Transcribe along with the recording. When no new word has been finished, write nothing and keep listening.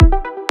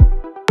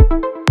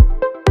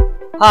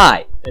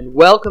Hi, and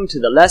welcome to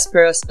the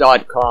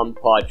lesperis.com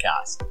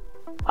podcast.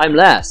 I'm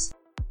Les.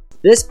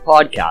 This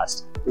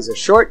podcast is a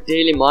short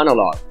daily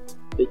monologue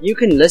that you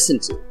can listen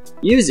to.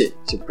 Use it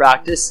to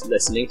practice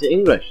listening to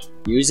English.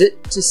 Use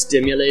it to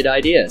stimulate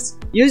ideas.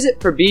 Use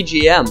it for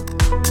BGM.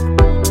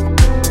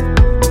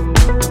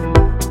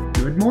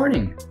 Good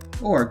morning,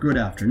 or good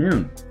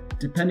afternoon,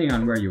 depending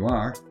on where you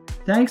are.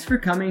 Thanks for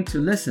coming to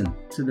listen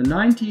to the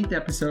 19th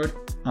episode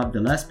of the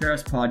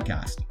Lesperis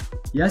podcast.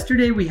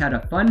 Yesterday we had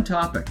a fun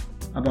topic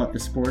about the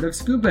sport of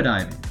scuba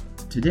diving.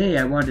 Today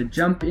I want to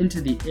jump into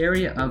the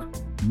area of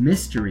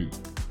mystery,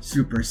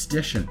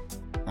 superstition.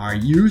 Are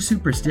you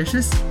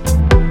superstitious?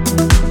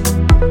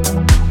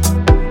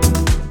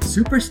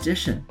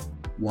 Superstition.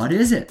 What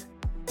is it?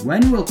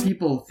 When will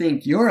people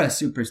think you're a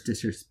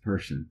superstitious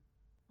person?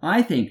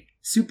 I think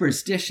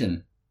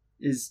superstition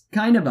is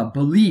kind of a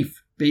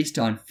belief based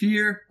on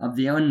fear of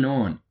the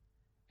unknown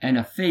and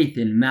a faith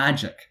in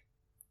magic.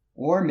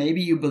 Or maybe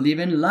you believe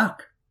in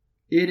luck.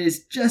 It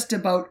is just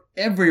about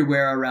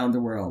everywhere around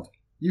the world.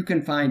 You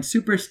can find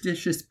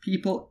superstitious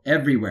people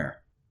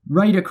everywhere,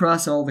 right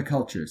across all the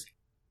cultures.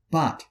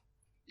 But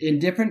in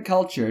different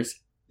cultures,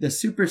 the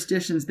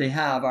superstitions they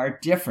have are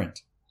different.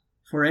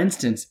 For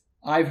instance,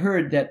 I've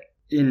heard that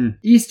in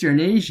Eastern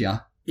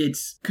Asia,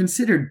 it's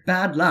considered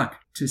bad luck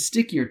to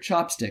stick your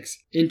chopsticks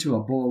into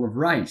a bowl of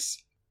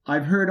rice.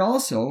 I've heard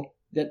also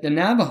that the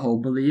Navajo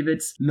believe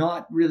it's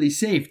not really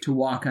safe to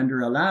walk under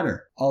a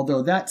ladder,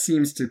 although that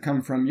seems to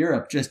come from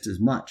Europe just as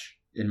much,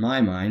 in my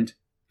mind.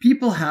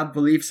 People have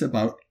beliefs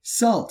about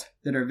salt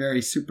that are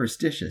very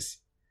superstitious.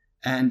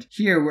 And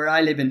here where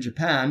I live in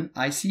Japan,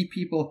 I see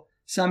people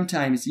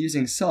sometimes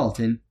using salt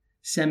in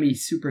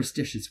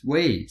semi-superstitious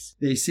ways.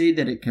 They say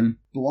that it can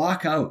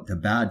block out the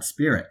bad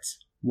spirits.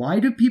 Why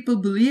do people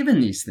believe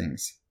in these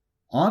things?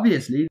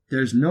 Obviously,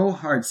 there's no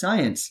hard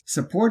science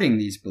supporting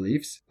these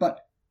beliefs, but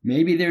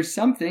maybe there's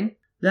something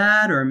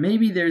that, or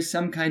maybe there's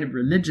some kind of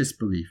religious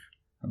belief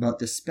about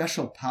the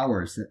special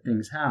powers that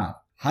things have.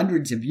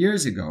 Hundreds of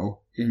years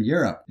ago in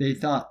Europe, they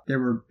thought there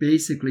were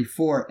basically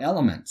 4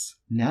 elements.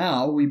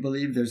 Now we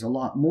believe there's a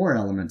lot more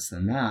elements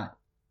than that.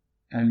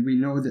 And we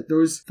know that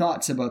those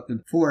thoughts about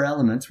the 4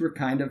 elements were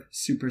kind of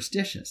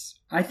superstitious.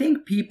 I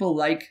think people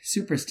like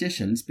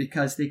superstitions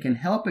because they can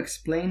help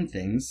explain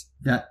things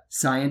that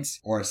science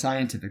or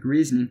scientific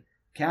reasoning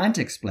can't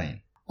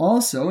explain.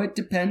 Also, it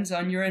depends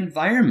on your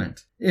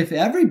environment. If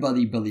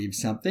everybody believes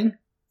something,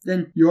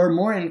 then you're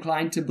more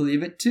inclined to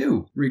believe it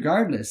too,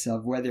 regardless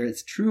of whether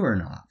it's true or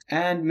not.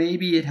 And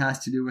maybe it has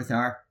to do with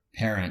our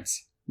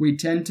parents. We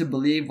tend to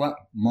believe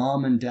what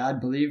mom and dad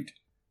believed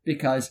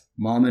because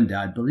mom and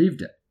dad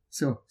believed it.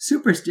 So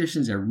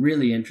superstitions are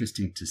really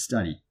interesting to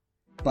study,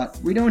 but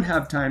we don't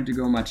have time to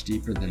go much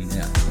deeper than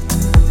this.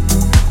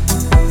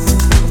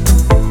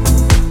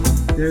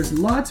 There's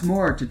lots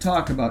more to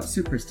talk about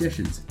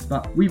superstitions,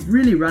 but we've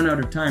really run out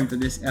of time for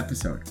this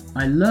episode.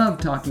 I love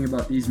talking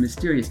about these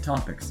mysterious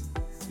topics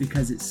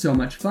because it's so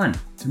much fun.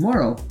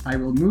 Tomorrow, I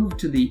will move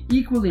to the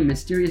equally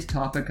mysterious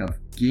topic of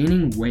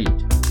gaining weight.